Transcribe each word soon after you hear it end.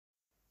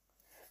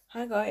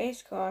Hi guys,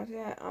 it's Carl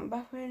here. I'm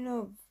back with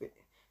another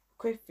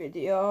quick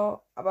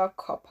video about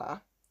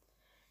Coppa.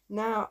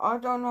 Now, I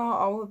don't know how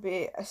I will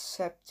be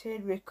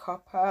accepted with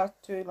Coppa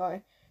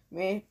to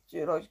me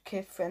do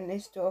kid friendly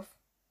stuff.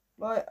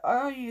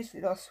 I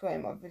usually swear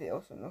in my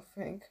videos or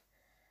nothing.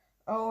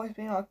 I always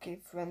been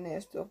kid friendly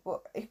and stuff,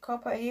 but if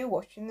Coppa, are you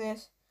watching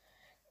this?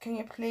 Can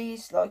you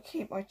please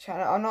keep my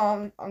channel? I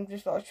know I'm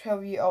just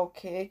 12-year-old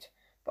kid,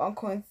 but I'm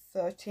coming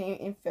 13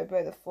 in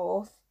February the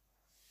 4th.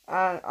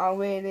 And I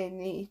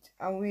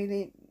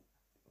really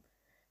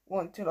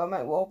want to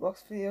make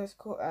Roblox videos.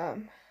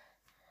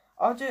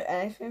 I'll do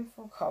anything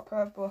for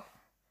Coppa, but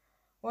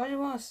what do you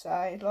want to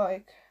say?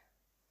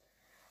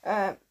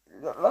 Um,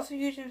 lots of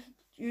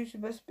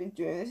YouTubers been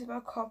doing this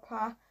about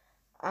Coppa,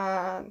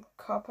 and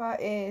Coppa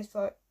is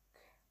a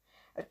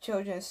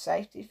children's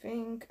safety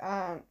thing.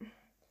 And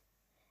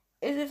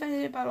it's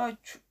invented about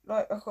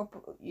a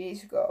couple of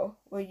years ago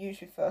when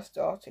YouTube first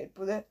started,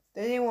 but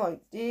they didn't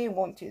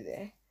want it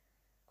there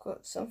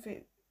because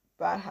something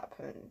bad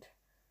happened.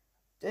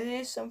 There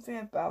is something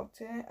about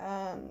it,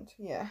 and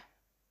yeah.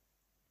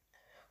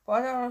 But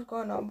I don't know what's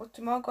going on. But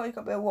tomorrow, guys,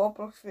 got a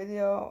Roblox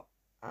video,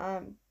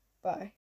 and bye.